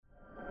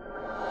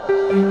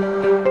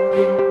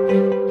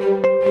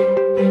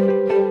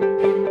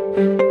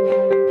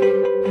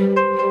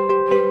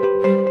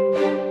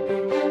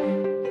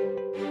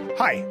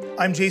Hi,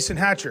 I'm Jason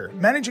Hatcher,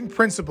 Managing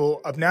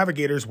Principal of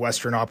Navigator's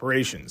Western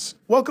Operations.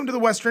 Welcome to the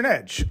Western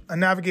Edge, a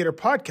Navigator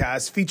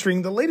podcast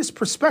featuring the latest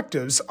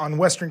perspectives on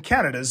Western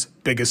Canada's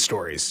biggest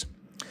stories.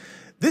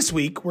 This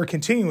week, we're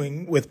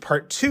continuing with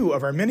part 2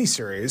 of our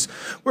mini-series,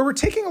 where we're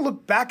taking a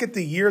look back at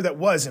the year that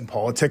was in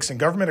politics and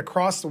government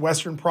across the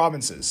Western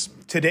provinces.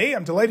 Today,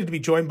 I'm delighted to be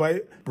joined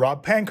by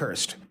Rob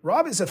Pankhurst.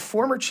 Rob is a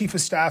former Chief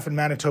of Staff in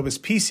Manitoba's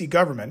PC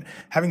government,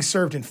 having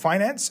served in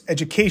finance,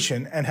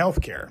 education, and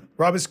healthcare.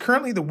 Rob is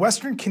currently the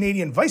Western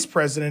Canadian Vice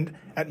President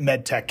at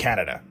MedTech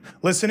Canada.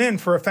 Listen in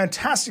for a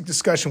fantastic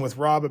discussion with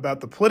Rob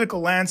about the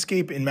political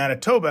landscape in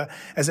Manitoba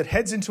as it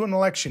heads into an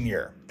election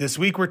year. This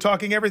week, we're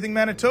talking everything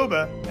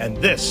Manitoba, and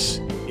this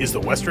is the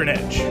Western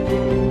Edge.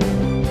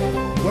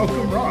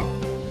 Welcome, Rob.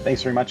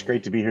 Thanks very much.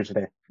 Great to be here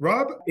today.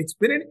 Rob, it's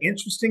been an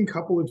interesting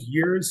couple of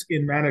years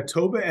in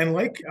Manitoba, and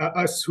like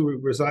us who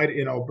reside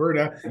in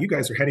Alberta, you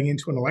guys are heading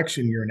into an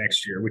election year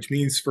next year, which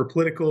means for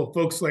political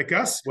folks like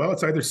us, well,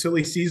 it's either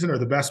silly season or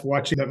the best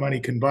watching that money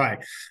can buy.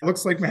 It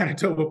looks like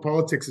Manitoba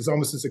politics is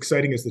almost as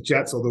exciting as the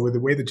Jets, although with the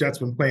way the Jets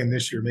have been playing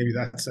this year, maybe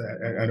that's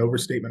an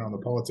overstatement on the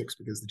politics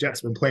because the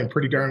Jets have been playing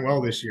pretty darn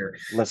well this year.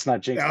 Let's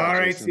not jinx that. All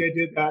right, Jason. see, I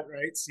did that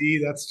right. See,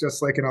 that's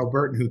just like an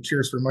Albertan who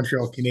cheers for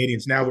Montreal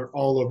Canadiens. Now we're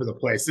all over the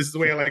place. This is the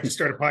way I like to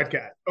start a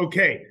podcast.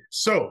 Okay.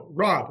 So,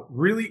 Rob,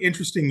 really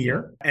interesting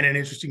year and an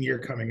interesting year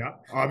coming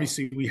up.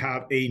 Obviously, we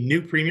have a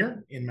new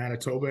premier in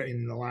Manitoba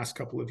in the last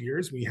couple of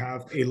years. We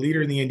have a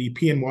leader in the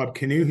NDP in Rob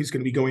Pankhurst, who's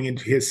going to be going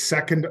into his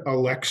second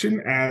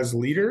election as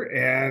leader,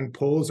 and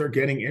polls are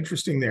getting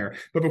interesting there.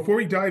 But before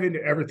we dive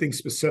into everything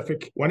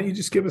specific, why don't you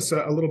just give us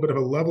a little bit of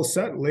a level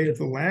set, lay of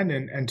the land,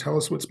 and tell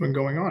us what's been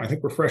going on? I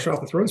think we're fresh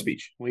off the throne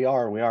speech. We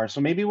are.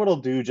 So maybe what I'll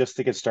do just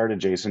to get started,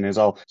 Jason, is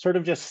I'll sort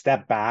of just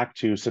step back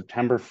to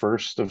September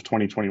 1st of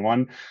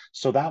 2021.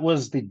 So that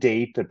was the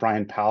date that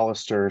Brian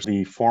Pallister,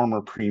 the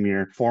former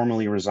premier,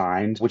 formally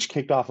resigned, which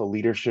kicked off a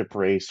leadership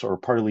race or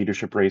party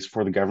leadership race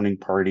for the governing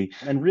party.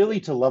 And really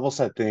to level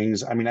set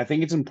things, I mean, I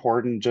think it's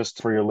important just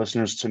for your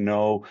listeners to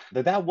know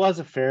that that was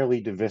a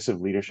fairly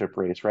divisive leadership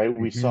race, right?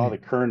 We saw the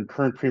current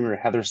premier,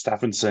 Heather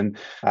Stefanson.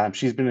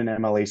 She's been an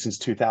MLA since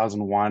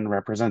 2001,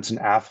 represents an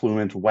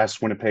affluent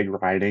West Winnipeg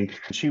riding.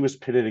 She was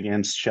pitted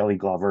against Shelley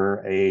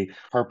Glover, a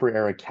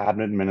Harper-era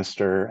cabinet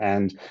minister.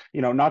 And,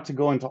 you know, not to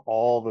go into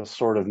all the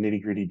sort of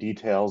nitty-gritty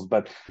details,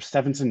 but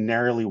Stefanson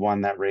narrowly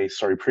won that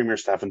race, Premier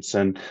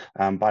Stefanson,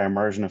 by a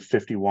margin of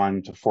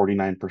 51 to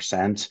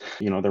 49%.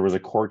 You know, there was a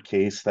court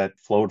case that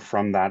flowed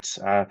from that.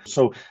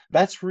 So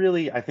that's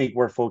really, I think,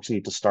 where folks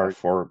need to start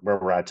for where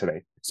we're at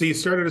today. So you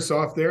started us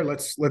off there.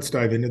 Let's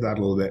dive into that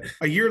a little bit.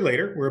 A year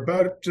later, we're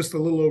about just a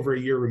little over a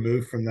year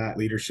removed from that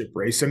leadership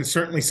race. And it's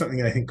certainly something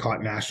that I think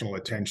caught national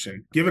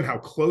attention. Given how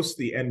close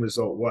the end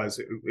result was,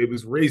 it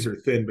was razor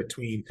thin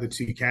between the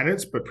two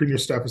candidates, but Premier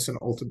Stefanson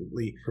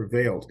ultimately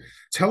prevailed.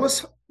 Tell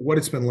us what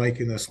it's been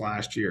like in this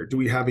last year. Do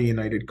we have a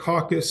united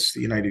caucus,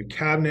 the united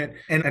cabinet?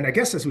 And I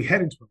guess as we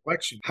head into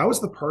election, how is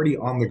the party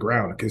on the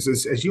ground? Because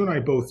as you and I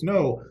both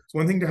know, it's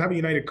one thing to have a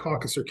united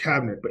caucus or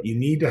cabinet, but you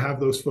need to have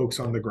those folks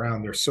on the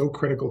ground. They're so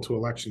critical to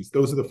elections.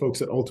 Those are the folks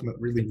that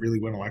ultimately really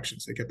win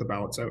elections. They get the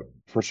ballots out.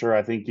 For sure.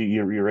 I think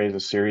you raise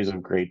a series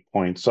of great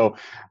points. So,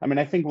 I mean,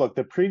 I think, look,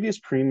 the previous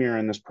premier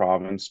in this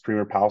province,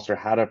 Premier Pallister,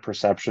 had a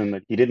perception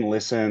that he didn't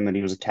listen, that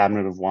he was a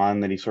cabinet of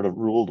one, that he sort of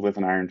ruled with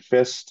an iron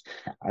fist.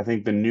 I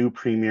think the new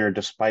premier,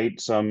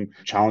 despite some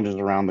challenges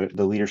around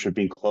the leadership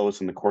being close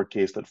and the court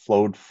case that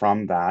flowed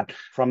from that,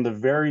 from the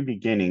very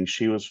beginning,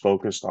 she was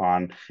focused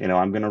on, you know,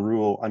 I'm going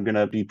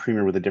to be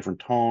premier with a different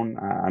tone.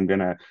 I'm going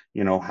to,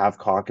 you know, have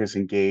caucus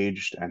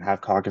engaged and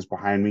have caucus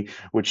behind me,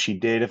 which she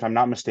did. If I'm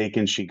not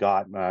mistaken, she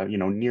got,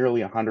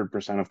 nearly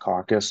 100% of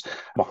caucus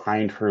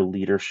behind her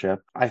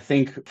leadership. I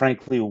think,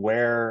 frankly,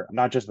 where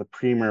not just the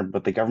premier,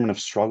 but the government have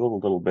struggled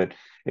a little bit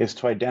is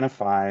to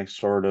identify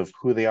sort of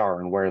who they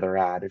are and where they're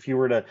at. If you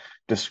were to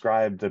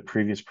describe the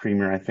previous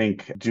premier, I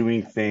think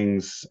doing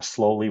things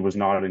slowly was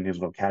not in his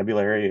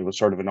vocabulary. It was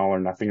sort of an all or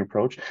nothing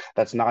approach.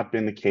 That's not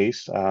been the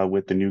case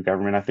with the new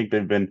government. I think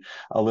they've been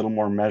a little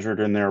more measured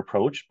in their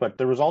approach, but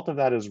the result of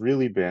that has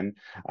really been,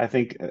 I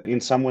think,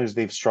 in some ways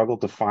they've struggled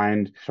to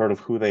find sort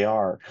of who they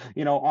are.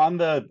 You know, on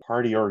the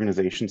party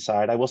organization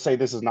side, I will say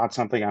this is not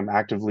something I'm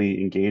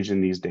actively engaged in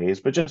these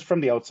days, but just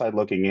from the outside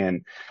looking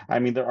in, I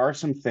mean, there are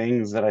some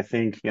things that I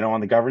think, you know,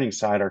 on the governing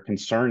side are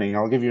concerning.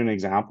 I'll give you an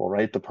example,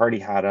 right? The party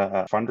had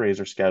a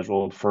fundraiser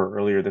scheduled for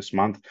earlier this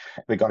month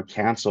that got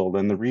canceled.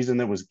 And the reason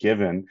that was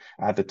given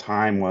at the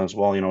time was,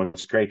 well, you know,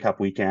 it's Grey Cup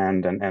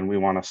weekend and we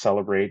want to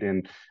celebrate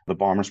in the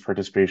Bombers'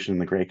 participation in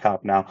the Grey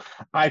Cup. Now,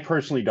 I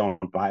personally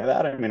don't buy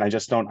that. I mean,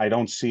 I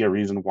don't see a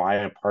reason why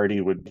a party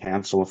would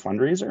cancel a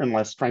fundraiser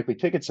unless, frankly,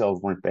 ticket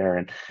sales weren't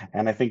there.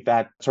 And I think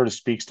that sort of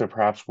speaks to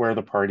perhaps where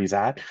the party's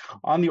at.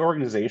 On the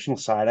organizational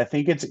side, I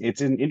think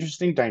it's an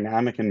interesting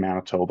dynamic in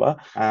Manitoba.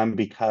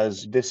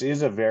 because this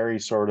is a very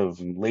sort of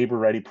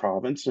labor-ready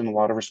province in a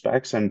lot of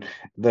respects. And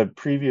the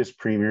previous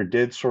premier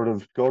did sort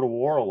of go to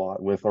war a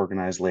lot with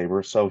organized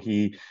labor. So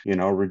he,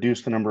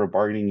 reduced the number of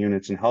bargaining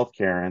units in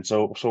healthcare. And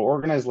so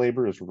organized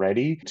labor is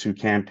ready to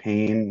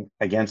campaign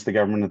against the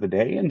government of the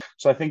day. And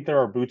so I think there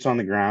are boots on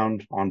the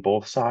ground on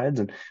both sides,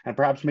 and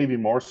perhaps maybe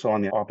more so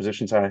on the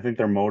opposition side. I think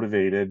they're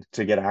motivated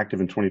to get active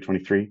in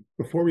 2023.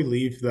 Before we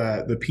leave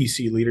the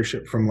PC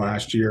leadership from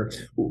last year,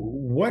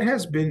 what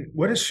has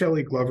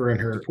Shelley Glover and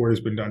her report has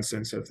been done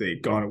since? Have they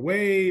gone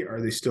away?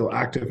 Are they still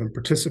active and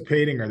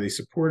participating? Are they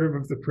supportive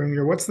of the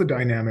premier? What's the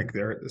dynamic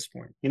there at this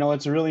point?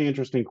 It's a really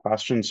interesting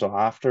question. So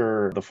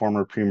after the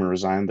former premier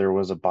resigned, there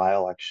was a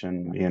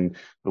by-election in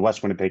the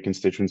West Winnipeg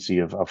constituency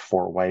of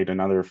Fort White,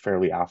 another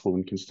fairly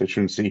affluent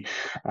constituency.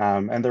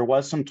 And there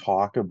was some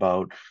talk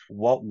about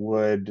what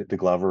would the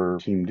Glover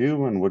team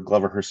do and would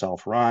Glover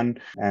herself run.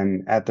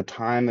 And at the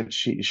time that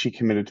she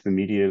committed to the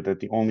media that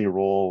the only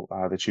role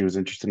that she was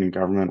interested in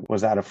government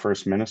was that of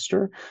first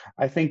minister.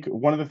 I think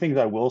one of the things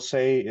I will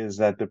say is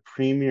that the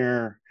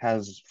premier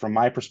has, from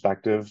my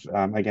perspective,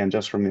 again,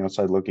 just from the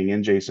outside looking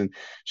in, Jason,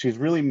 she's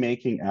really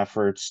making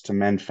efforts to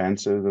mend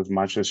fences as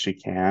much as she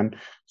can.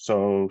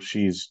 So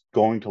she's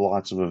going to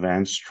lots of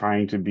events,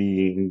 trying to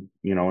be,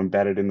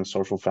 embedded in the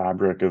social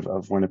fabric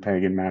of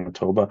Winnipeg and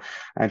Manitoba.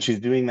 And she's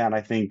doing that,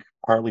 I think,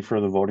 partly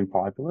for the voting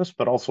populace,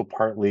 but also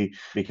partly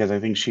because I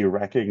think she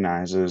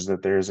recognizes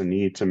that there is a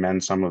need to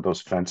mend some of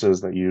those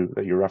fences that you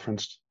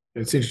referenced.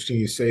 It's interesting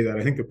you say that.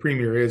 I think the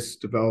premier is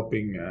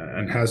developing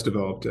and has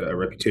developed a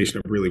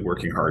reputation of really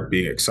working hard,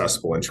 being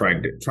accessible, and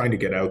trying to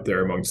get out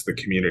there amongst the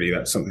community.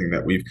 That's something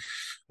that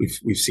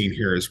we've seen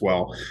here as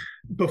well.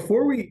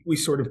 Before we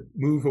sort of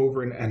move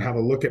over and have a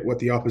look at what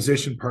the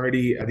opposition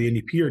party, the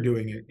NDP, are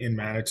doing in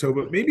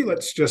Manitoba, maybe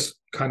let's just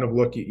kind of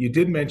look. You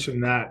did mention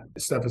that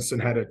Stefanson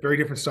had a very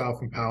different style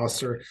from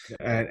Pallister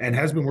and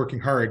has been working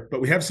hard, but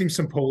we have seen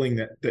some polling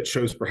that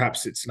shows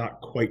perhaps it's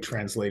not quite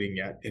translating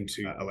yet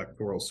into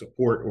electoral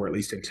support, or at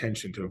least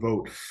intention to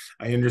vote.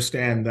 I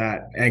understand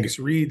that the Angus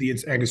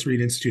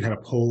Reid Institute had a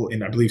poll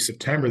in, I believe,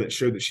 September that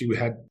showed that she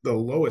had the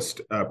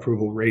lowest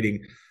approval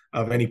rating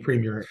of any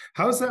premier.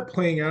 How's that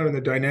playing out in the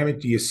dynamic?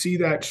 Do you see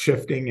that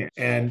shifting?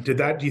 And do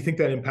you think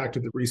that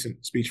impacted the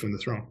recent speech from the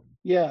throne?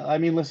 Yeah, I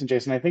mean, listen,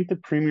 Jason, I think the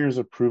premier's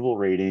approval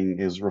rating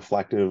is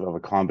reflective of a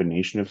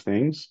combination of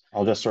things.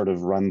 I'll just sort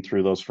of run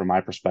through those from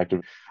my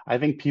perspective. I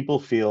think people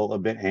feel a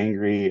bit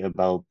angry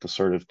about the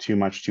sort of too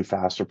much, too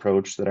fast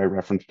approach that I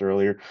referenced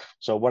earlier.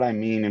 So what I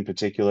mean in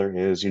particular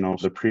is,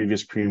 the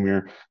previous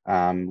premier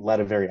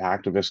led a very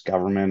activist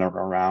government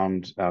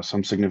around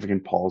some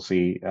significant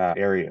policy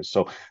areas.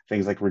 So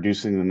things like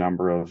reducing the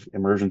number of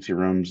emergency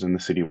rooms in the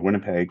city of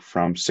Winnipeg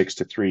from 6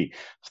 to 3,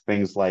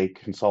 things like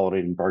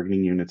consolidating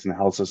bargaining units in the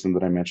health system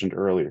that I mentioned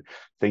earlier,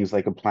 things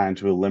like a plan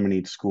to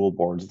eliminate school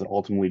boards that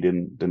ultimately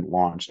didn't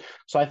launch.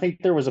 So I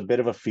think there was a bit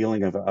of a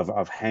feeling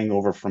of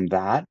hangover from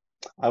that.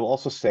 I will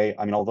also say,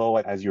 I mean, although,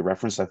 as you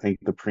referenced, I think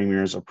the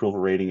premier's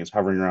approval rating is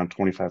hovering around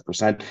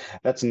 25%.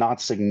 That's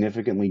not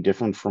significantly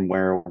different from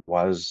where it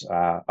was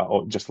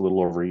just a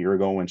little over a year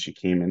ago when she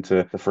came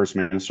into the first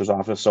minister's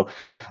office. So,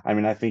 I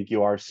mean, I think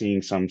you are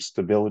seeing some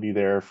stability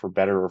there, for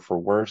better or for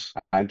worse.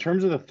 In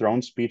terms of the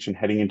throne speech and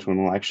heading into an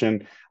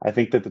election, I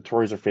think that the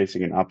Tories are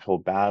facing an uphill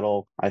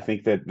battle. I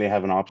think that they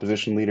have an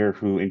opposition leader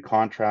who, in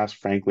contrast,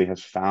 frankly,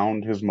 has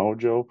found his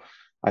mojo.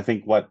 I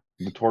think what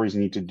the Tories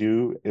need to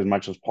do as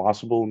much as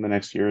possible in the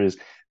next year is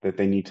that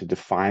they need to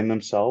define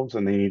themselves,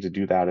 and they need to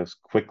do that as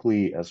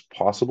quickly as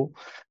possible.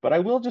 But I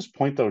will just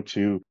point, though,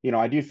 to,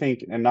 I do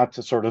think, and not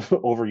to sort of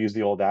overuse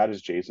the old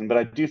adage, Jason, but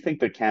I do think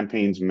that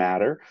campaigns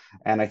matter.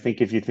 And I think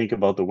if you think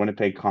about the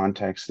Winnipeg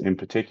context in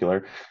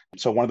particular,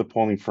 so one of the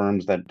polling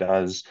firms that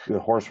does the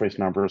horse race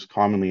numbers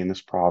commonly in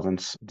this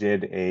province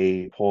did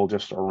a poll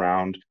just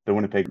around the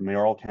Winnipeg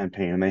mayoral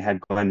campaign, and they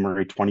had Glenn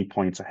Murray 20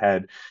 points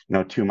ahead,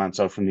 2 months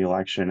out from the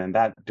election, and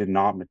that did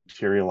not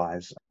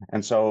materialize.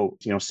 And so,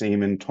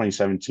 same in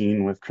 2017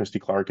 with Christy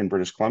Clark in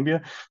British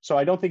Columbia. So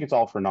I don't think it's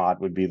all for naught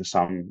would be the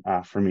sum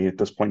for me at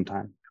this point in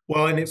time.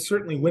 Well, and it's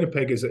certainly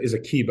Winnipeg is a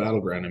key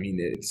battleground. I mean,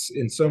 it's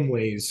in some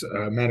ways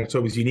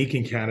Manitoba is unique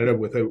in Canada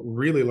with a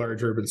really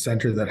large urban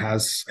center that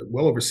has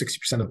well over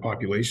 60% of the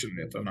population,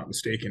 if I'm not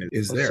mistaken,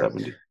 is there.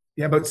 70.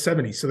 Yeah, about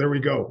 70. So there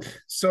we go.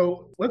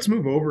 So let's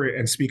move over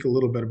and speak a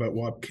little bit about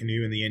Rob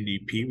Canoe and the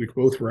NDP. We've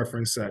both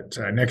referenced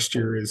that next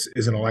year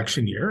is an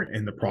election year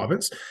in the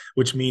province,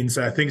 which means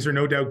things are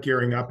no doubt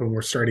gearing up and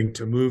we're starting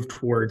to move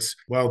towards,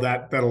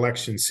 that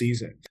election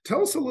season.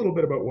 Tell us a little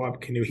bit about Rob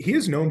Canoe. He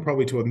is known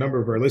probably to a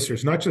number of our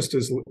listeners, not just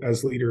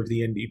as leader of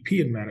the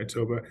NDP in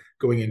Manitoba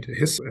going into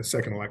his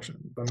second election.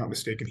 If I'm not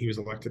mistaken, he was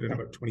elected in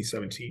about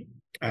 2017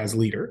 as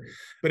leader.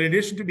 But in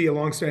addition to be a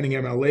longstanding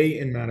MLA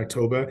in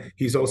Manitoba,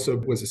 he's also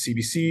was a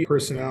CBC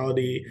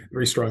personality,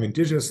 very strong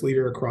Indigenous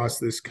leader across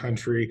this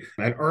country,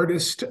 an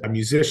artist, a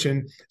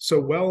musician, so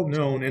well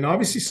known, and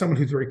obviously someone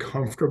who's very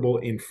comfortable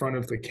in front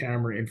of the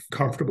camera and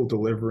comfortable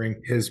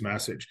delivering his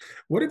message.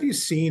 What have you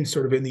seen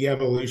sort of in the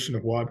evolution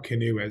of Wab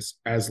Kinew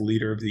as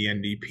leader of the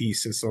NDP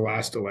since the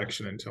last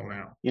election until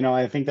now?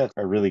 I think that's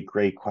a really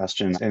great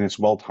question, and it's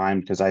well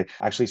timed because I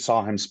actually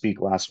saw him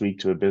speak last week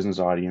to a business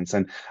audience.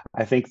 And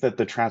I think that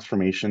the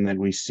transformation that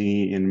we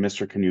see in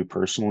Mr. Kinew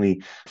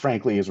personally,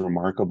 frankly, is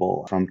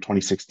remarkable from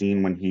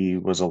 2016 when he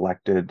was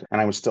elected.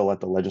 And I was still at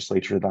the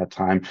legislature at that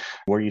time,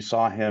 where you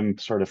saw him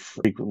sort of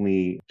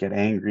frequently get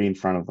angry in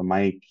front of the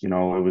mic. It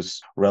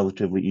was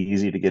relatively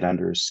easy to get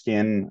under his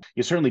skin.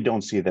 You certainly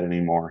don't see that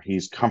anymore.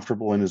 He's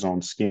comfortable in his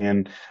own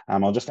skin.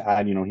 I'll just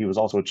add, he was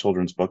also a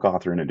children's book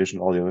author in addition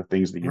to all the other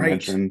things that you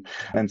mentioned.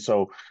 And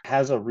so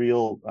has a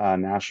real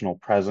national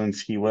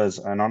presence. He was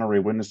an honorary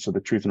witness to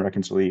the Truth and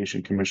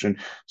Reconciliation Commission.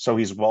 So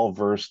he's well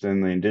versed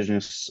in the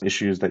Indigenous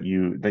issues that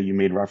you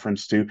made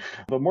reference to.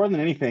 But more than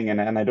anything,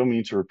 and I don't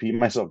mean to repeat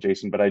myself,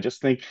 Jason, but I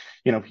just think,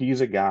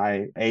 he's a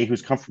guy,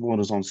 who's comfortable in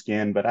his own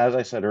skin. But as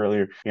I said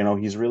earlier,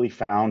 he's really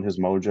found his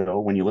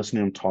mojo. When you listen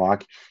to him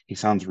talk, he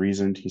sounds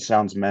reasoned, he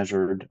sounds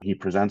measured, he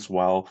presents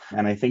well.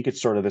 And I think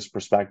it's sort of this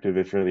perspective,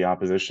 if you're the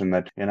opposition,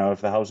 that,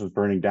 if the house is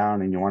burning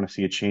down and you want to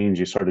see a change,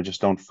 you sort of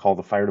just don't call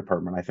the fire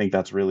department. I think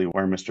that's really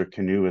where Mr.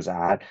 Kinew is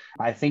at.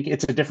 I think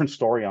it's a different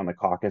story on the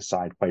caucus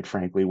side, quite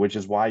frankly, which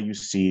is why you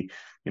see,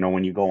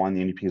 when you go on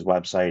the NDP's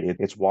website,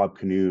 it's Wab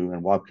Kinew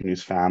and Wab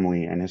Kinew's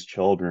family and his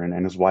children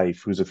and his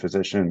wife, who's a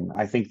physician.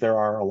 I think there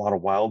are a lot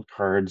of wild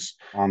cards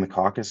on the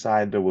caucus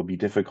side that will be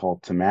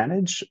difficult to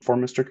manage for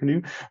Mr.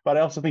 Kinew. But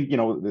I also think,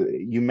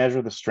 you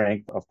measure the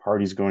strength of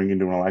parties going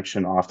into an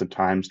election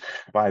oftentimes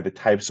by the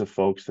types of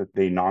folks that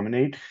they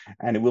nominate.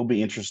 And it will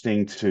be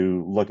interesting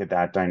to look at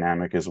that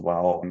dynamic as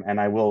well.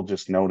 And I will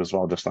just note as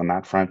well, just on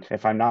that front,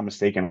 if I'm not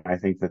mistaken, I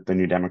think that the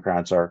New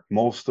Democrats are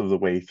most of the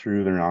way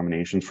through their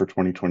nominations for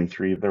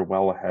 2023. They're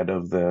well ahead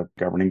of the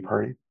governing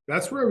party.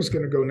 That's where I was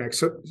going to go next.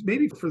 So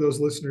maybe for those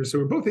listeners, so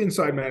we're both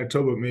inside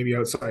Manitoba, maybe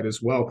outside as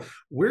well,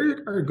 where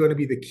are going to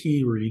be the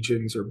key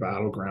regions or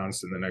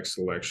battlegrounds in the next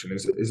election?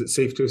 Is it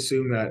safe to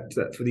assume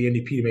that for the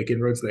NDP to make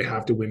inroads, they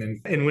have to win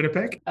in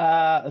Winnipeg?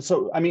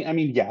 So I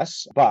mean,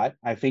 yes, but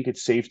I think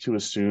it's safe to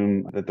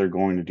assume that they're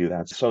going to do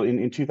that. So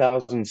in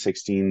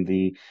 2016,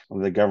 the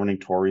governing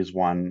Tories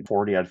won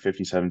 40 out of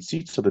 57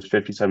 seats. So there's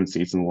 57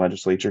 seats in the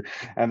legislature.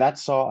 And that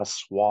saw a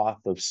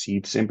swath of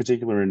seats, in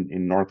particular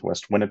in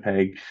Northwest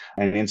Winnipeg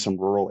and in some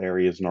rural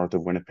areas north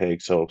of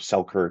Winnipeg. So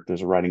Selkirk,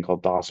 there's a riding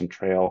called Dawson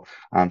Trail,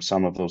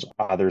 some of those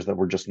others that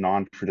were just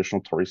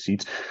non-traditional Tory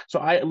seats. So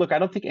I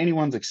don't think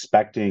anyone's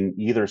expecting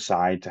either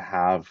side to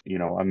have,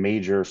 a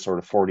major sort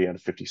of 40 out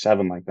of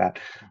 57 like that.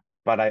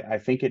 But I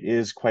think it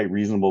is quite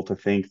reasonable to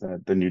think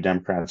that the New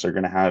Democrats are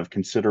going to have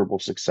considerable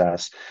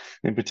success,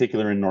 in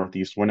particular in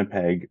Northeast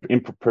Winnipeg,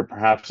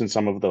 perhaps in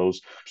some of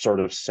those sort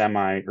of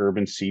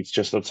semi-urban seats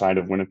just outside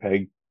of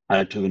Winnipeg.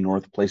 To the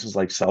north, places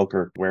like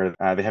Selkirk, where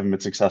they haven't been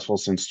successful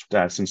since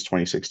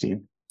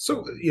 2016.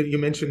 So you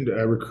mentioned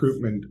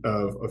recruitment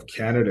of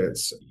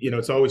candidates.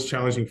 It's always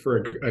challenging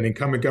for an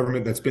incumbent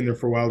government that's been there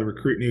for a while to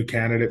recruit new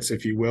candidates,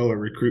 if you will, or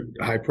recruit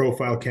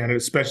high-profile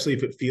candidates, especially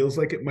if it feels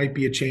like it might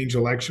be a change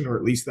election, or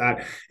at least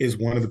that is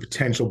one of the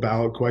potential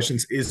ballot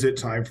questions. Is it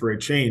time for a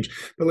change?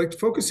 But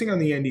focusing on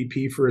the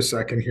NDP for a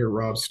second here,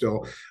 Rob,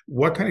 still,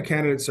 what kind of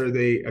candidates are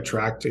they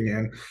attracting?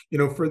 And,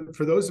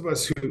 for those of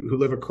us who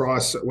live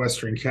across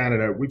Western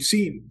Canada, we've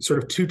seen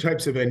sort of two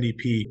types of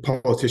NDP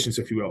politicians,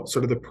 if you will,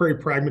 sort of the prairie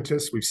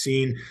pragmatists we've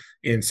seen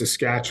in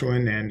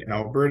Saskatchewan and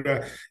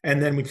Alberta,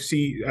 and then we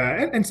see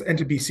and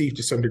to BC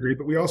to some degree,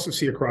 but we also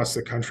see across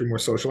the country more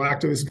social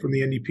activism from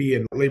the NDP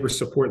and labor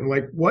support.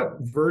 And what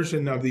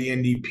version of the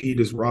NDP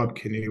does Rob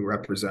Kinew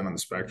represent on the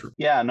spectrum?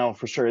 Yeah, no,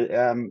 for sure.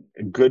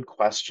 Good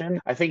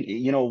question. I think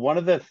one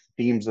of the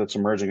themes that's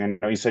emerging. I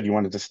know you said you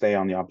wanted to stay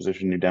on the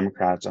opposition New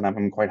Democrats, and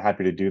I'm quite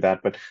happy to do that.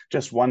 But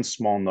just one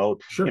small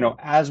note, sure.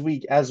 As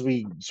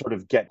we sort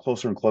of get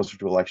closer and closer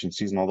to election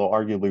season, although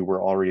arguably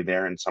we're already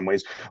there in some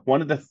ways,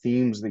 one of the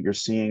themes that you're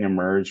seeing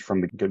emerge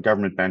from the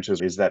government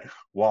benches is that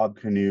Wab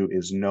Kinew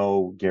is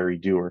no Gary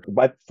Doer.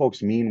 What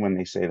folks mean when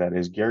they say that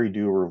is Gary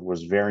Doer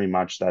was very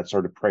much that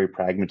sort of prairie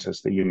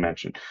pragmatist that you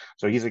mentioned.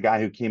 So he's a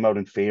guy who came out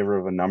in favor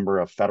of a number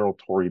of federal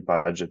Tory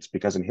budgets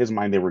because in his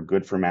mind they were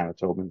good for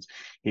Manitobans.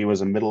 He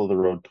was a middle of the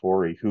road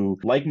Tory who,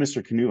 like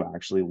Mr. Kinew,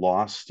 actually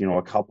lost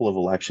a couple of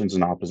elections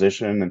in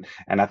opposition,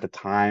 and at the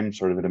time,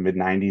 sort of in the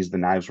mid-90s, the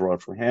knives were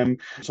out for him.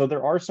 So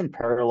there are some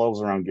parallels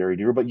around Gary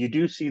Doer, but you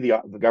do see the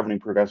governing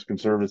Progressive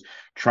Conservatives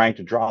trying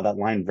to draw that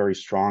line very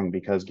strong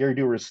because Gary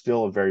Doer is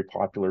still a very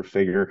popular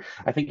figure.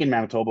 I think in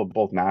Manitoba,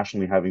 both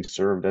nationally, having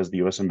served as the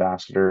U.S.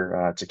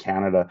 ambassador to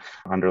Canada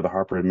under the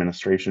Harper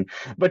administration.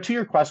 But to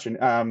your question,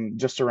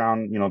 just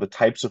around the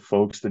types of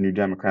folks the New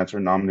Democrats are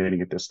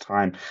nominating at this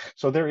time.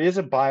 So there is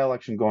a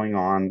by-election going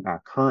on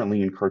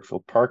currently in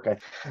Kirkfield Park,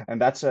 and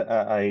that's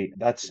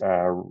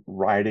a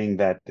riding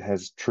that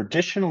has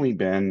traditionally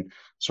been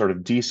sort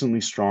of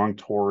decently strong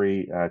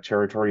Tory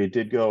territory. It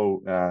did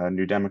go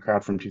New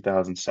Democrat from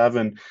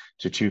 2007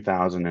 to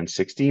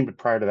 2016, but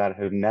prior to that, it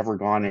had never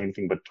gone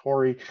anything but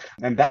Tory.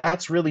 And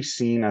that's really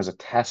seen as a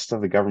test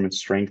of the government's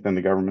strength and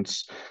the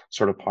government's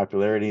sort of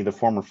popularity. The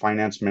former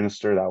finance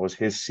minister, that was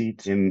his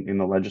seat in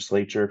the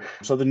legislature.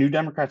 So the New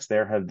Democrats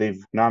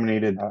they've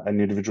nominated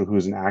an individual who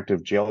is an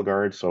active jail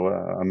guard, so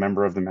a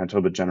member of the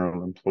Manitoba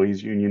General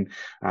Employees Union.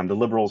 The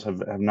Liberals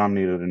have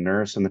nominated a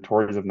nurse, and the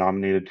Tories have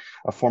nominated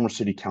a former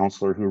city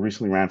councillor who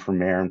recently ran for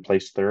mayor and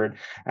placed third.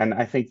 And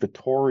I think the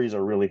Tories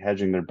are really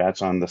hedging their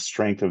bets on the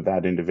strength of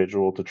that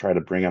individual to try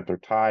to bring up their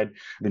tide.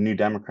 The New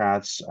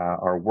Democrats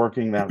are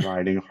working that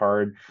riding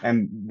hard,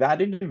 and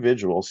that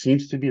individual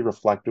seems to be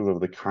reflective of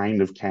the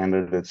kind of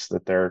candidates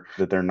that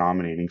they're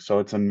nominating. So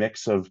it's a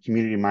mix of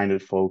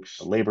community-minded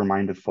folks,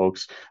 labor-minded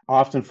folks,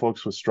 often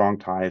folks with strong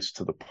ties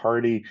to the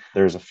party.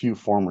 There's a few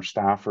former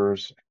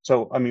staffers.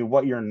 So, I mean,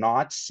 what you're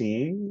not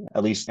seeing,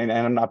 at least, and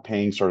I'm not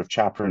paying sort of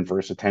chapter and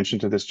verse attention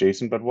to this,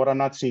 Jason, but what I'm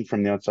not seeing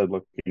from the outside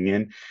looking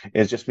in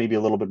is just maybe a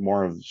little bit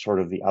more of sort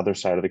of the other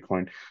side of the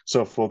coin.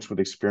 So folks with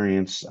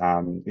experience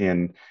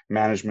in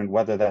management,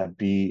 whether that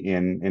be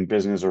in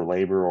business or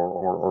labor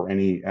or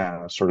any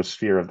sort of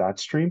sphere of that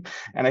stream.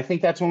 And I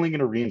think that's only going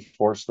to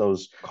reinforce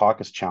those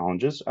caucus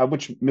challenges,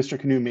 which Mr.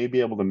 Canoe may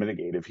be able to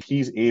mitigate if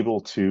he's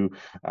able to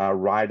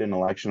ride an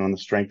election on the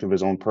strength of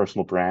his own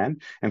personal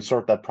brand and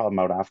sort that problem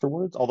out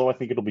afterwards. Although I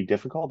think it'll be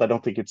difficult, I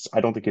don't think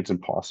it's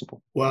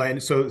impossible. Well,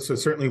 and so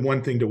certainly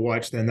one thing to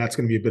watch then, that's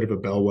going to be a bit of a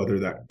bellwether,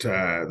 that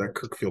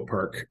Kirkfield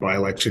Park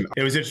by-election.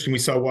 It was interesting. We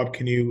saw Rob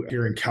Canoe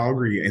here in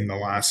Calgary in the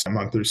last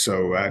month or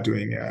so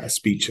doing a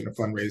speech and a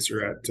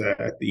fundraiser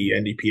at the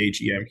NDP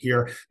AGM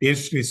here. Be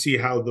interesting to see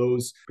how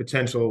those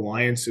potential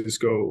alliances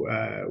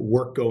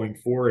work going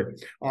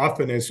forward.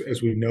 Often,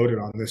 as we've noted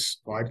on this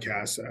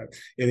podcast,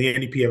 the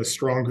NDP have a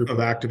strong group of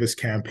activist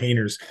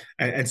campaigners,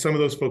 and some of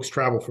those folks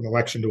travel from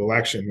election to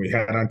election. We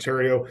had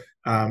Ontario,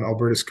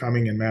 Alberta's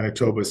coming, in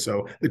Manitoba.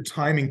 So the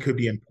timing could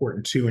be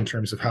important too in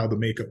terms of how the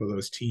makeup of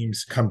those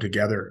teams come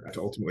together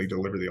to ultimately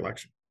deliver the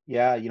election.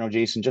 Yeah,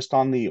 Jason, just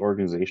on the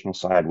organizational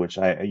side, which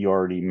you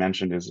already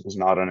mentioned is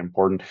not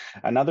unimportant.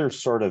 Another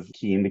sort of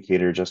key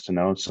indicator just to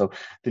note. So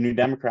the New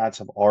Democrats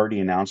have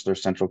already announced their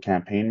central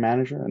campaign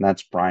manager, and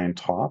that's Brian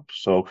Topp.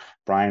 So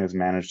Brian has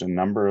managed a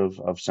number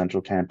of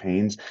central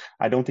campaigns.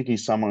 I don't think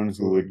he's someone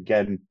who would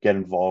get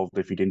involved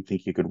if he didn't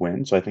think he could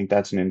win. So I think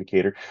that's an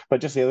indicator.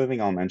 But just the other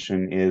thing I'll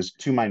mention is,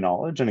 to my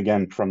knowledge, and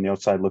again, from the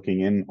outside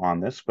looking in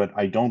on this, but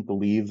I don't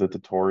believe that the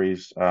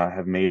Tories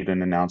have made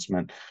an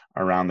announcement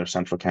around their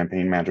central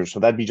campaign manager. So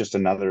that'd be just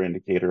another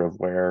indicator of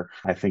where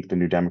I think the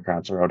New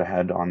Democrats are out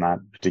ahead on that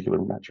particular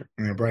metric.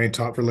 Brian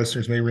Topp, for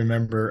listeners may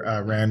remember,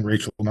 ran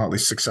Rachel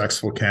Notley's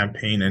successful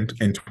campaign in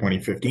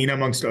 2015,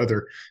 amongst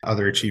other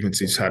achievements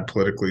he's had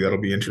politically. That'll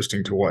be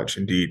interesting to watch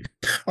indeed.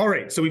 All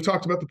right, so we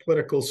talked about the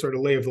political sort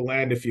of lay of the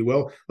land, if you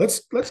will.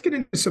 Let's get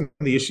into some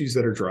of the issues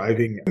that are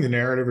driving the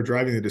narrative or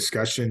driving the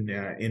discussion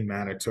in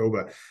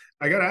Manitoba.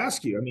 I got to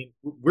ask you, I mean,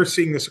 we're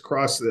seeing this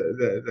across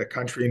the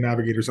country in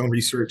Navigator's own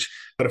research,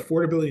 but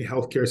affordability and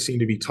healthcare seem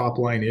to be top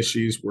line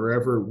issues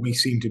wherever we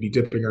seem to be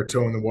dipping our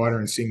toe in the water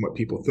and seeing what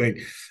people think.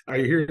 Are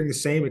you hearing the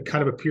same? It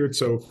kind of appeared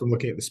so from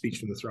looking at the speech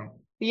from the throne.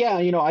 Yeah,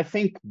 I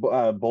think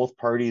both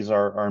parties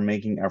are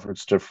making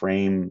efforts to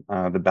frame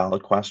the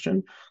ballot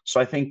question. So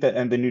I think that,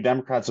 and the New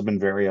Democrats have been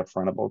very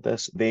upfront about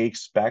this. They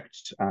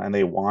expect and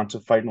they want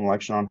to fight an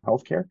election on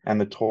healthcare. And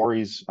the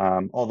Tories,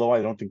 although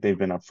I don't think they've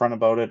been upfront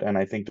about it, and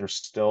I think they're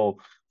still,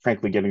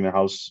 frankly, getting their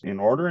house in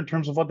order in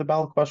terms of what the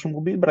ballot question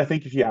will be. But I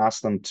think if you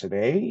ask them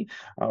today,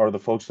 or the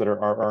folks that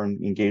are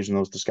engaged in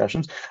those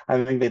discussions,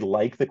 I think they'd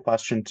like the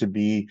question to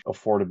be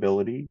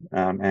affordability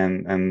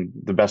and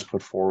the best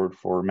foot forward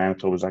for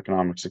Manitoba's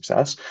economic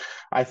success.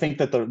 I think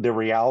that the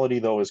reality,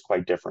 though, is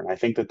quite different. I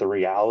think that the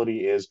reality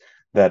is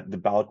that the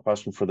ballot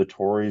question for the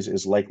Tories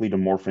is likely to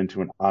morph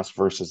into an us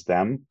versus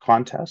them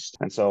contest.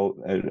 And so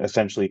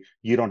essentially,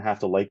 you don't have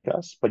to like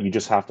us, but you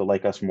just have to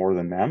like us more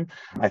than them.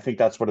 I think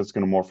that's what it's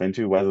going to morph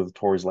into, whether the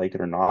Tories like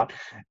it or not.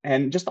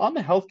 And just on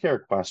the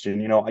healthcare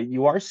question,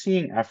 you are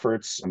seeing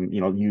efforts,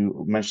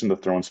 you mentioned the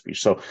throne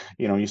speech. So,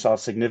 you saw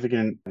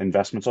significant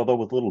investments, although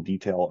with little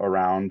detail,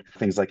 around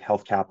things like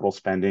health capital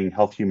spending,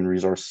 health human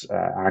resource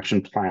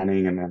action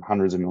planning, and then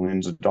hundreds of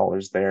millions of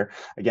dollars there.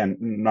 Again,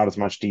 not as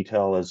much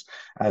detail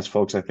as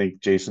folks, I think,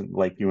 Jason,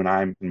 like you and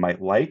I,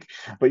 might like,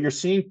 but you're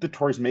seeing the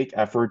Tories make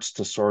efforts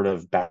to sort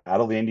of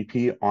battle the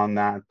NDP on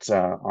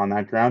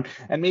that ground.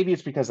 And maybe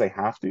it's because they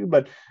have to,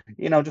 but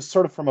just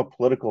sort of from a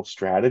political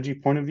strategy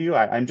point of view,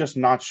 I'm just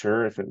not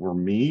sure, if it were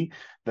me,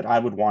 that I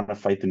would want to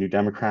fight the New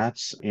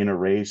Democrats in a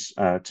race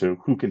to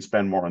who can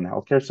spend more on the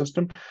healthcare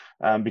system.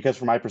 because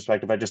from my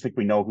perspective, I just think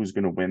we know who's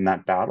going to win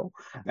that battle.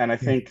 And I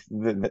think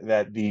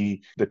that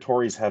the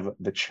Tories have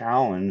the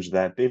challenge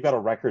that they've got a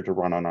record to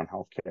run on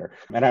healthcare.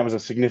 And I was a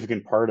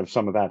significant part of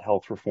some of that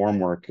health reform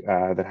work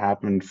that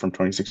happened from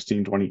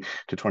 2016 to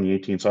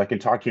 2018. So I can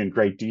talk to you in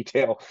great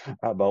detail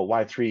about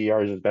why 3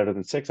 ERs is better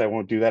than 6. I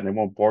won't do that, and I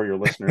won't bore your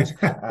listeners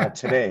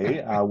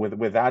today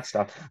with that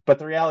stuff. But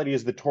the reality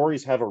is the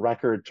Tories have a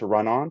record to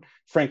run on.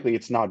 Frankly,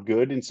 it's not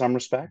good in some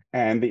respect,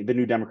 and the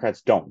New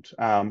Democrats don't,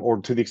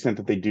 or to the extent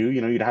that they do,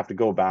 you'd have to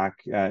go back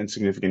in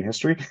significant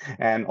history.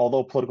 And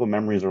although political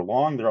memories are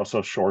long, they're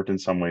also short in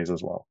some ways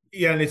as well.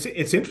 Yeah, and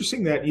it's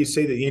interesting that you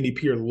say that the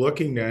NDP are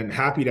looking and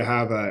happy to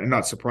have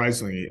not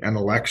surprisingly, an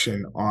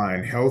election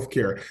on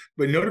healthcare.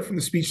 But noted from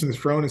the speech in the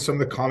throne and some of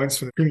the comments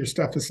from Premier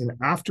Stefanson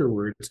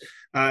afterwards,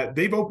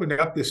 they've opened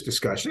up this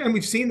discussion, and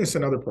we've seen this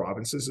in other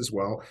provinces as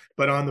well,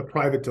 but on the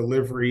private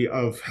delivery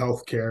of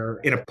healthcare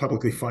in a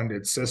publicly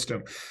funded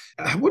system.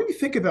 What do you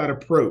think of that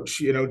approach?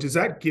 Does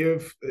that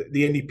give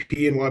the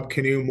NDP and Rob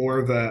Canoe more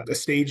of a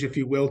stage, if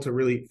you will, to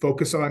really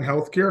focus on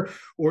healthcare?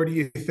 Or do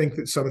you think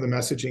that some of the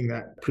messaging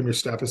that Premier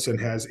Stefanson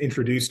has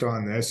introduced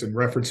on this and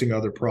referencing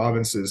other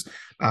provinces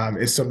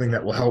is something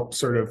that will help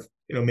sort of,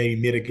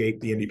 maybe mitigate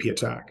the NDP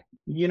attack?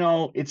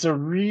 It's a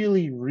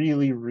really,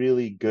 really,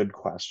 really good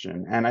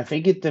question. And I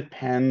think it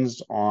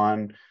depends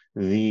on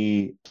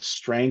the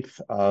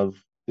strength of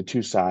the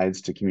two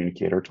sides to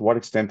communicate, or to what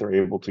extent they're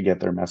able to get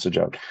their message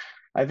out.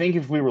 I think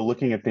if we were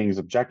looking at things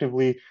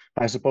objectively,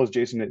 I suppose,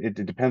 Jason,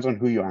 it depends on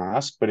who you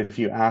ask. But if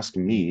you ask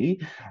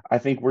me, I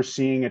think we're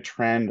seeing a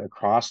trend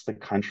across the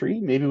country,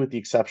 maybe with the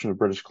exception of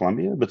British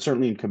Columbia, but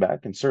certainly in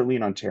Quebec, and certainly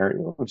in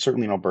Ontario, and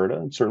certainly in Alberta,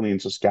 and certainly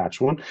in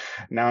Saskatchewan,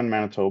 now in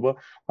Manitoba,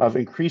 of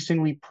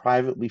increasingly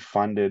privately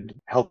funded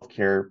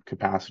healthcare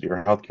capacity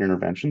or healthcare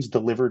interventions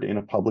delivered in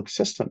a public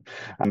system.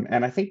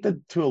 And I think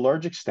that to a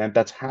large extent,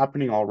 that's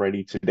happening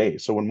already today.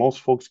 So when most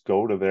folks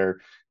go to their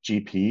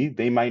GP,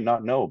 they might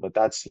not know, but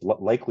that's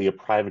likely a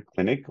private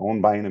clinic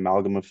owned by an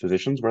amalgam of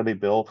physicians where they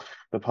bill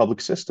the public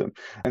system.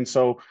 And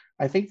so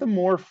I think the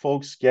more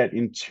folks get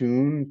in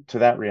tune to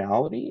that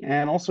reality,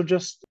 and also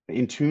just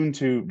in tune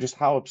to just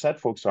how upset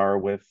folks are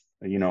with,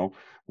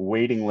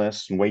 waiting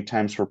lists and wait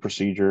times for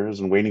procedures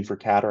and waiting for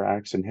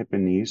cataracts and hips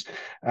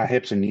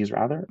and knees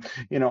rather,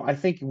 I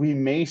think we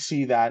may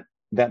see that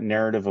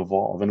narrative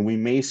evolve, and we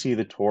may see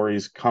the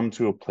Tories come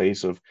to a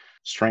place of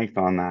strength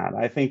on that.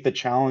 I think the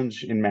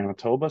challenge in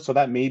Manitoba, so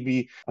that may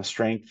be a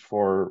strength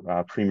for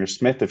Premier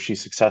Smith if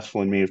she's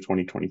successful in May of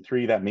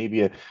 2023. That may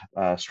be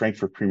a strength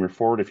for Premier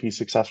Ford if he's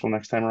successful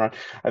next time around.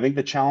 I think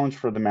the challenge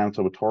for the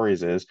Manitoba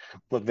Tories is,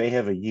 look, they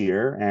have a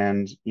year,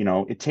 and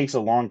it takes a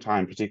long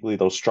time, particularly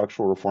those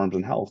structural reforms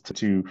in health,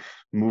 to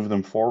move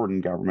them forward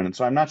in government. And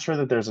so I'm not sure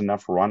that there's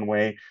enough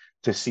runway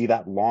to see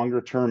that longer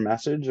term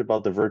message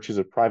about the virtues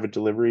of private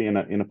delivery in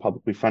a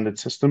publicly funded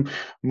system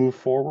move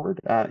forward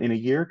in a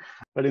year.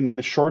 But in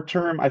the short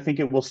term, I think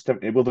it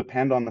will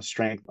depend on the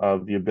strength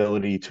of the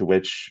ability to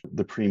which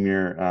the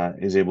Premier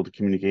is able to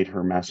communicate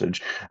her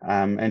message.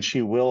 And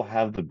she will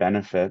have the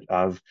benefit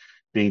of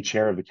being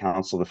chair of the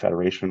Council of the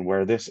Federation,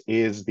 where this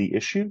is the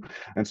issue.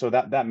 And so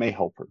that may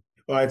help her.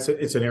 Well,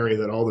 it's an area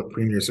that all the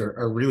premiers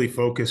are really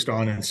focused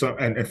on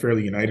and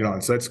fairly united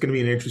on. So it's going to be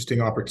an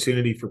interesting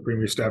opportunity for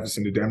Premier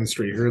Stefanson to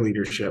demonstrate her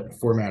leadership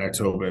for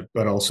Manitoba,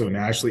 but also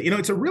nationally.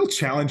 It's a real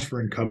challenge for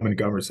incumbent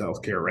governments'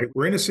 healthcare, right?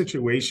 We're in a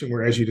situation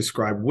where, as you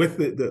described, with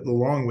the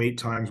long wait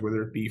times,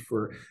 whether it be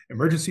for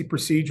emergency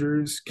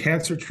procedures,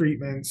 cancer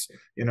treatments,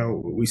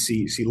 we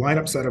see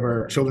lineups out of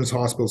our children's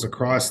hospitals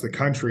across the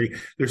country.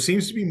 There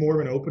seems to be more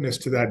of an openness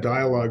to that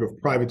dialogue of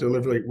private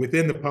delivery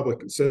within the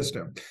public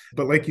system.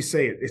 But like you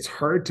say, it's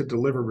hard to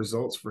deliver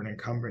results for an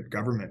incumbent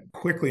government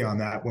quickly on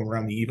that when we're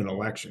on the eve of an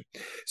election.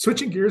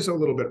 Switching gears a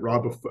little bit,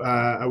 Rob,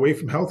 away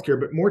from healthcare,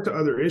 but more to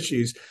other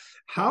issues.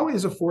 How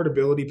is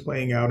affordability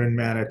playing out in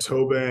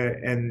Manitoba,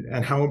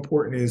 and how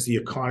important is the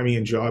economy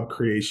and job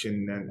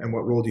creation, and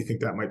what role do you think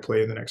that might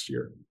play in the next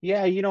year?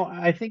 Yeah,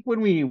 I think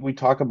when we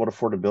talk about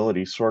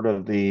affordability, sort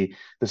of the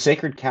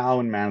sacred cow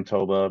in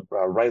Manitoba,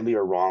 rightly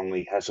or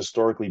wrongly, has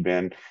historically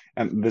been,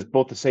 and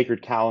both the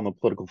sacred cow and the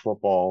political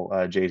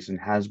football, Jason,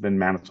 has been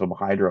Manitoba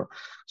Hydro.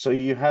 So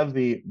you have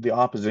the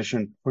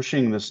opposition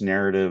pushing this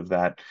narrative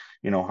that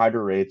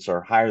hydro rates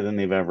are higher than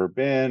they've ever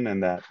been,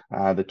 and that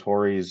the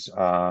Tories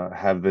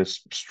have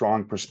this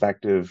strong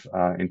perspective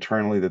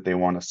internally that they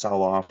want to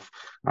sell off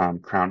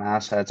Crown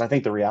assets. I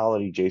think the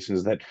reality, Jason,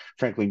 is that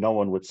frankly no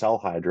one would sell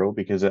hydro,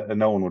 because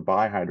no one would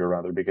buy hydro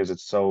rather, because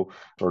it's so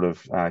sort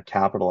of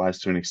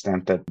capitalized to an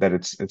extent that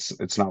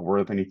it's not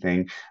worth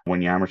anything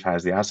when you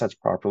amortize the assets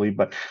properly.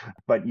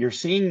 But you're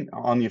seeing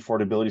on the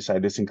affordability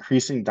side this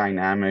increasing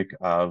dynamic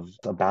of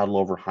a battle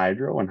over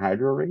hydro and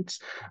hydro rates.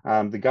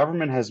 The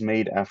government has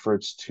made efforts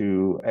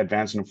to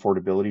advance an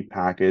affordability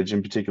package,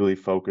 and particularly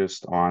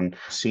focused on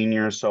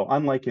seniors. So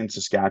unlike in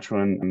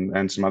Saskatchewan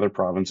and some other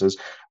provinces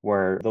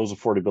where those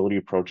affordability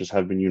approaches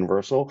have been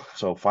universal,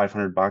 so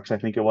 $500 I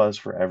think it was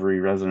for every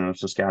resident of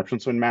Saskatchewan.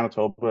 So in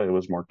Manitoba it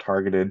was more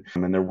targeted,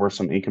 and there were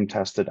some income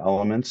tested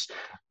elements.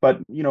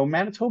 But,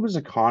 Manitoba's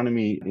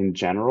economy in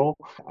general,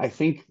 I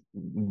think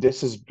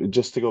this is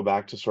just to go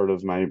back to sort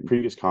of my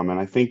previous comment.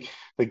 I think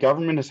the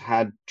government has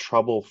had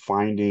trouble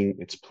finding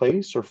its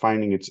place or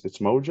finding its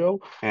mojo,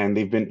 and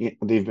they've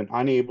been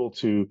unable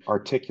to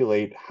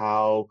articulate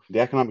how the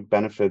economic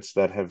benefits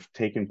that have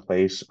taken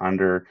place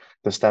under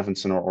the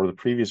Stefanson or the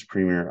previous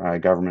premier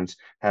governments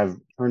have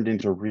turned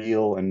into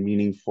real and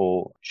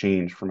meaningful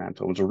change for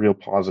Manitoba. It's a real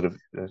positive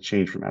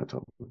change for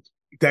Manitoba.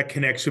 That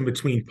connection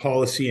between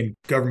policy and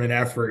government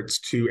efforts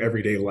to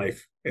everyday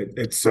life.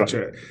 That's such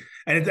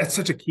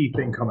a key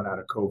thing coming out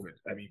of COVID.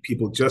 I mean,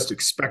 people just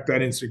expect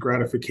that instant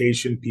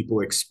gratification.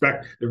 They're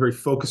very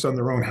focused on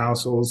their own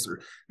households.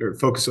 They're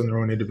focused on their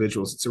own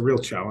individuals. It's a real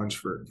challenge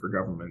for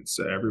governments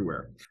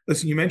everywhere.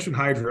 Listen, you mentioned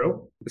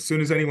hydro. As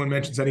soon as anyone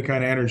mentions any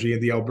kind of energy,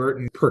 the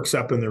Albertan perks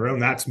up in their own.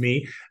 That's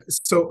me.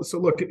 So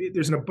look,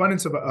 there's an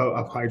abundance of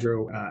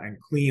hydro and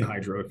clean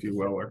hydro, if you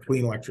will, or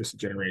clean electricity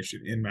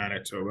generation in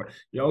Manitoba.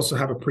 You also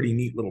have a pretty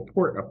neat little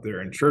port up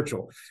there in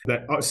Churchill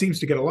that seems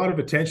to get a lot of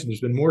attention. There's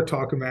been more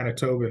talk of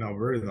Manitoba and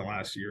Alberta in the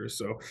last year or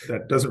so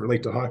that doesn't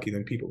relate to hockey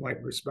than people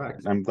might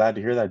respect. I'm glad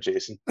to hear that,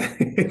 Jason.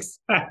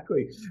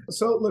 Exactly.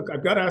 So look,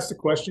 I've got to ask the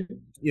question.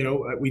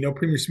 We know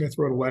Premier Smith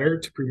wrote a letter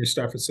to Premier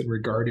Stefanson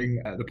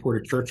regarding the Port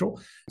of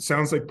Churchill. It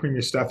sounds like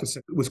Premier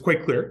Stefanson was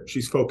quite clear.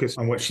 She's focused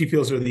on what she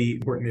feels are the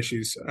important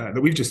issues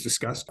that we've just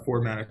discussed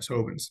for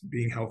Manitobans,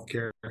 being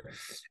healthcare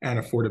and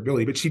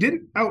affordability. But she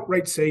didn't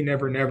outright say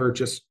never, never,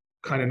 just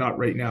kind of not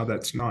right now.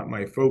 That's not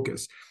my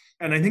focus.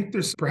 And I think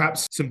there's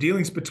perhaps some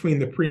dealings between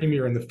the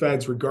Premier and the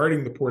feds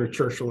regarding the Port of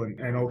Churchill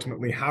and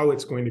ultimately how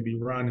it's going to be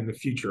run and the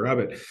future of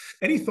it.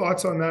 Any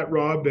thoughts on that,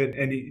 Rob?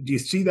 And do you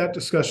see that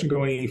discussion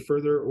going any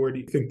further, or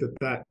do you think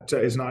that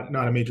is not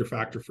a major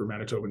factor for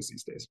Manitobans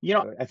these days?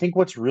 I think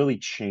what's really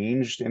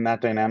changed in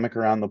that dynamic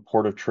around the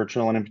Port of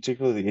Churchill, and in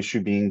particular the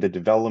issue being the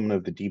development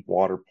of the deep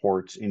water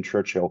ports in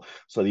Churchill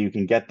so that you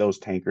can get those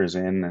tankers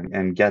in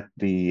and get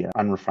the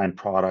unrefined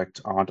product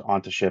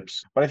onto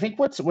ships. But I think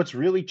what's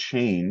really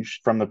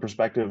changed from the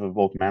perspective of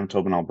both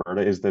Manitoba and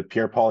Alberta is the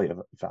Pierre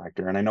Poilievre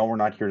factor. And I know we're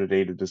not here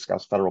today to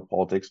discuss federal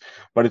politics,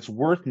 but it's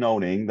worth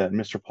noting that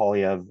Mr.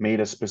 Poilievre made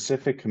a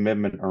specific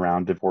commitment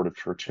around the Port of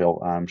Churchill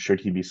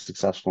should he be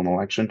successful in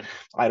election.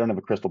 I don't have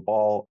a crystal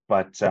ball,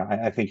 but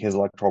I think his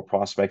electoral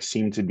prospects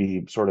seem to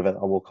be sort of,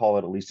 we'll call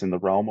it at least in the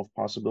realm of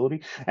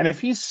possibility. And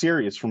if he's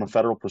serious from a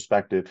federal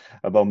perspective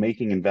about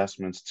making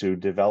investments to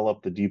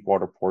develop the deep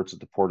water ports at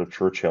the Port of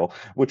Churchill,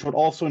 which would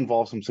also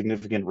involve some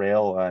significant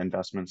rail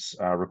investments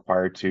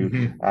required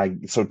to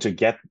so to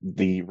get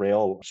the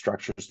rail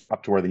structures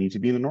up to where they need to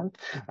be in the north,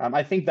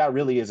 I think that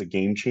really is a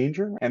game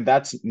changer. And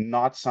that's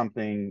not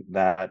something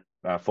that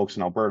folks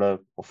in Alberta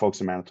or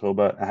folks in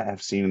Manitoba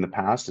have seen in the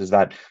past, is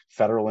that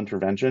federal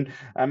intervention.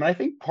 And I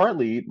think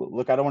partly,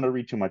 look, I don't want to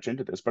read too much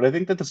into this, but I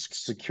think that the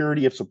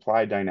security of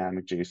supply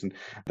dynamic, Jason,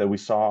 that we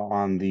saw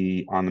on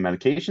the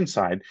medication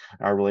side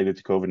related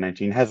to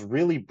COVID-19 has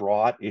really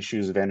brought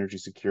issues of energy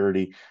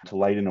security to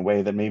light in a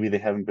way that maybe they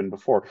haven't been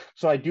before.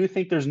 So I do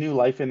think there's new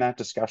life in that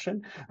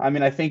discussion. I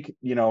mean, I think,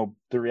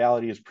 the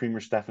reality is Premier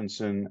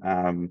Stefanson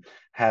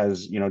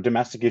has,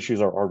 domestic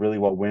issues are really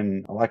what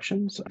win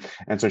elections.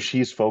 And so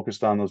she's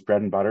focused on those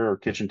bread and butter or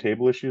kitchen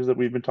table issues that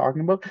we've been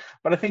talking about.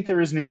 But I think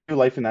there is new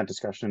life in that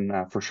discussion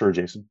for sure,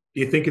 Jason. Do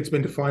you think it's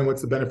been defined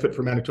what's the benefit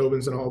for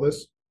Manitobans in all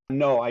this?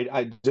 No,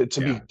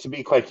 to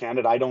be quite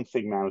candid, I don't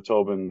think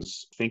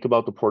Manitobans think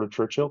about the Port of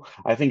Churchill.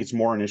 I think it's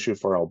more an issue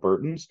for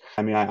Albertans.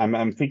 I mean,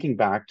 I'm thinking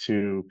back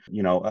to,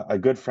 a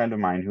good friend of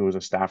mine who was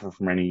a staffer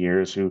for many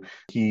years, who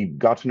he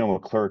got to know a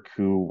clerk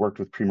who worked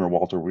with Premier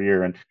Walter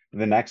Weir. And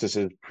the nexus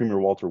is Premier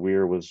Walter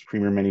Weir was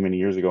Premier many, many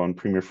years ago and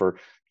Premier for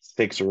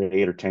 6 or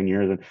 8 or 10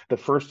 years. And the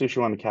first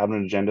issue on the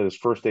cabinet agenda, his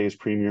first day as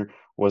Premier,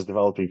 was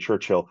developing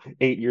Churchill.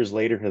 8 years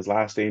later, his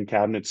last day in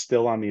cabinet,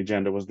 still on the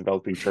agenda, was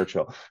developing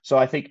Churchill. So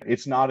I think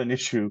it's not an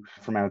issue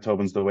for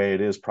Manitobans the way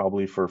it is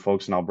probably for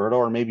folks in Alberta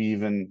or maybe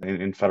even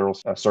in federal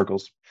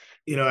circles.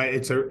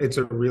 It's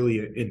a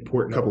really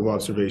important couple of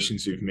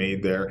observations you've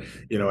made there.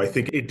 I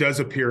think it does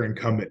appear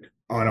incumbent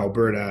on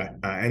Alberta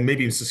and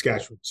maybe in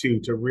Saskatchewan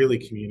too to really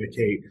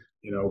communicate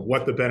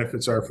what the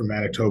benefits are for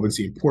Manitobans,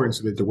 the importance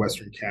of it to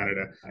Western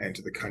Canada and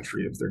to the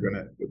country if they're going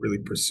to really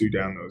pursue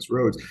down those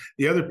roads.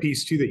 The other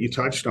piece too that you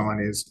touched on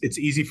is it's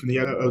easy from the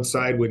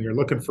outside when you're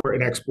looking for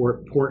an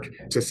export port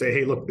to say,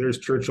 hey, look, there's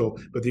Churchill,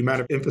 but the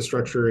amount of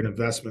infrastructure and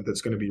investment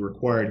that's going to be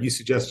required. You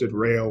suggested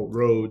rail,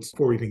 roads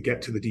before we even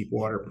get to the deep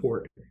water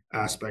port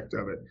aspect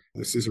of it.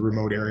 This is a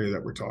remote area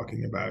that we're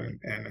talking about.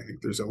 And I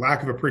think there's a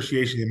lack of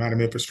appreciation of the amount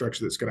of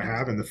infrastructure that's going to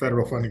have and the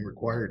federal funding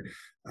required,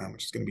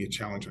 which is going to be a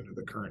challenge under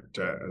the current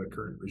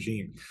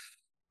regime.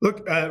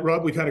 Look,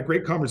 Rob, we've had a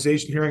great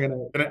conversation here.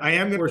 I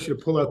am going to force you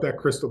to pull out that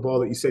crystal ball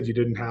that you said you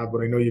didn't have,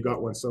 but I know you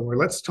got one somewhere.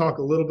 Let's talk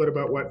a little bit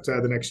about what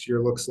the next year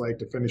looks like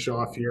to finish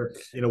off here.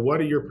 What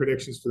are your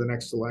predictions for the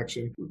next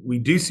election? We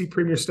do see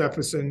Premier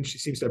Stefanson. She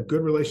seems to have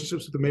good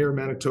relationships with the mayor of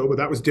Manitoba.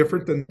 That was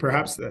different than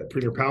perhaps the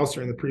Premier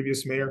Pallister and the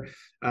previous mayor.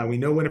 We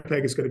know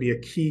Winnipeg is going to be a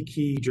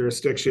key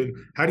jurisdiction.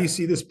 How do you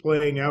see this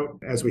playing out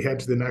as we head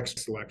to the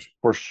next election?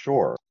 For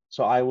sure.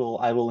 So I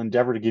will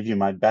endeavor to give you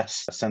my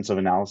best sense of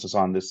analysis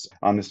on this,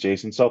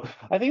 Jason. So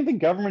I think the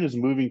government is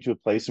moving to a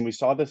place, and we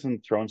saw this in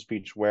the throne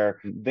speech, where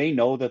they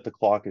know that the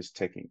clock is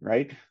ticking,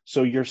 right?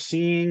 So you're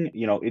seeing,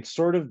 it's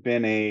sort of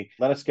been a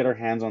let us get our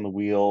hands on the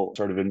wheel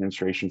sort of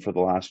administration for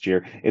the last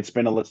year. It's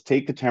been a let's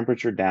take the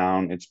temperature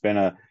down. It's been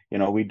a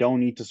we don't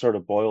need to sort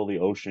of boil the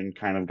ocean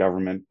kind of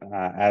government,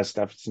 as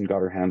Stefanson got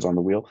her hands on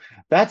the wheel.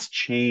 That's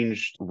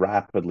changed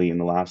rapidly in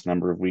the last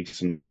number of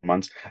weeks and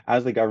months,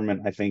 as the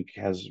government, I think,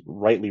 has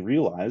rightly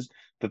realized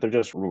that they're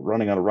just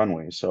running out of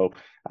runway. So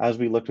as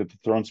we looked at the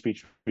throne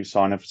speech, we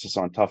saw an emphasis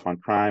on tough on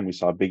crime. We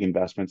saw big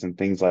investments in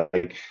things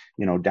like,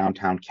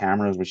 downtown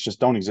cameras, which just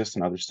don't exist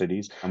in other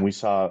cities. And we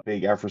saw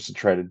big efforts to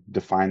try to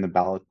define the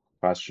ballot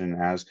question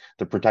as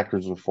the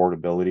protectors of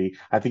affordability.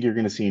 I think you're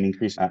going to see an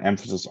increased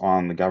emphasis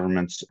on the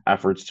government's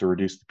efforts to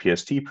reduce the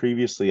PST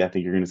previously. I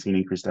think you're going to see an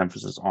increased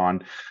emphasis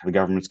on the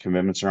government's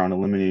commitments around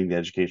eliminating the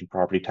education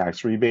property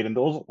tax rebate. And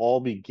those will all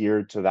be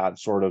geared to that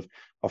sort of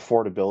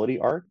affordability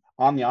arc.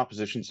 On the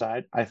opposition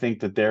side, I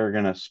think that they're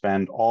going to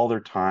spend all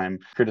their time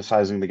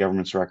criticizing the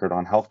government's record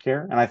on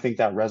healthcare. And I think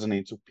that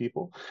resonates with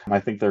people.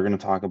 I think they're going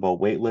to talk about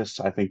wait lists.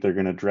 I think they're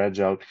going to dredge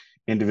out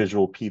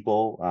individual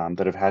people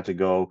that have had to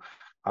go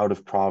out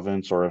of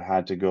province or have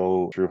had to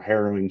go through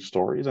harrowing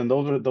stories. And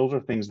those are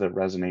things that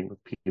resonate with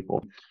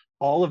people.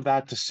 All of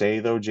that to say,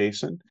 though,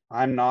 Jason,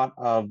 I'm not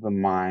of the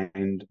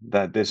mind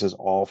that this is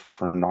all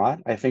for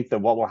naught. I think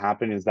that what will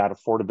happen is that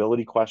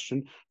affordability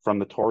question from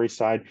the Tory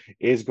side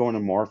is going to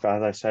morph,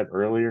 as I said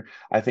earlier,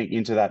 I think,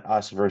 into that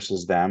us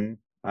versus them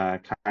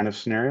kind of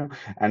scenario.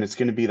 And it's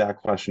going to be that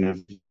question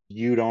of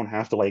you don't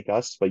have to like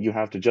us, but you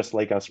have to just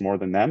like us more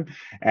than them.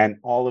 And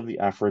all of the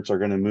efforts are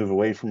going to move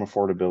away from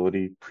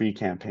affordability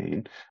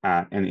pre-campaign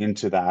and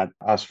into that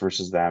us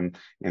versus them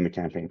in the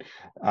campaign.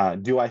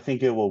 Do I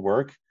think it will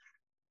work?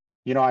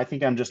 I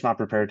think I'm just not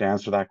prepared to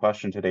answer that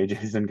question today,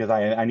 Jason, because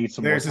I need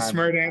some more time. There's a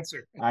smart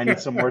answer. I need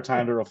some more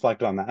time to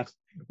reflect on that.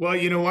 Well,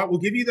 you know what? We'll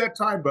give you that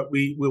time, but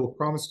we will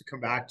promise to come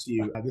back to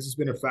you. This has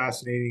been a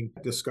fascinating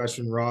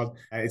discussion, Rob.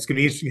 It's going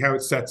to be interesting how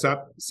it sets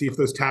up, see if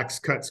those tax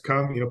cuts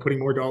come, putting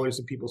more dollars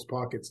in people's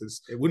pockets.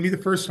 It wouldn't be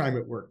the first time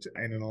it worked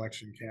in an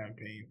election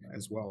campaign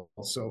as well.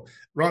 So,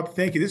 Rob,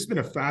 thank you. This has been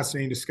a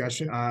fascinating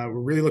discussion.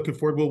 We're really looking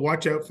forward. We'll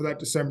watch out for that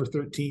December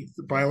 13th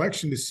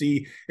by-election to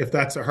see if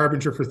that's a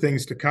harbinger for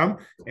things to come.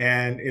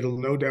 And it'll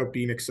no doubt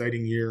be an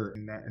exciting year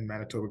in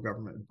Manitoba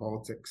government and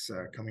politics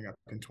coming up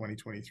in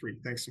 2023.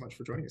 Thanks so much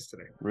for joining us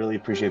today. Really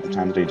appreciate the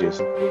time today,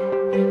 Jason.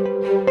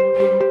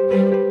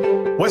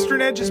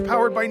 Western Edge is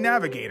powered by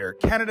Navigator,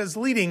 Canada's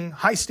leading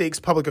high-stakes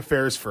public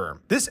affairs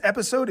firm. This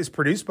episode is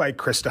produced by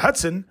Krista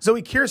Hudson,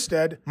 Zoe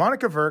Kierstead,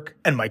 Monica Verk,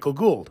 and Michael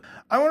Gould.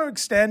 I want to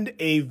extend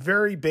a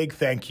very big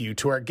thank you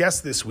to our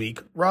guest this week,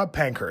 Rob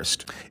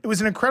Pankhurst. It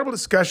was an incredible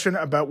discussion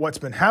about what's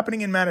been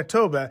happening in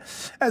Manitoba,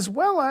 as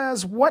well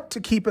as what to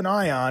keep an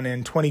eye on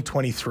in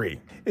 2023.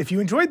 If you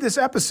enjoyed this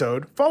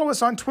episode, follow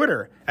us on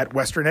Twitter at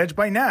Western Edge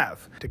by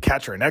Nav to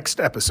catch our next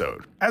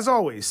episode. As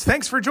always,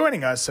 thanks for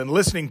joining us and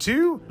listening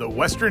to The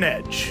Western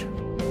Edge.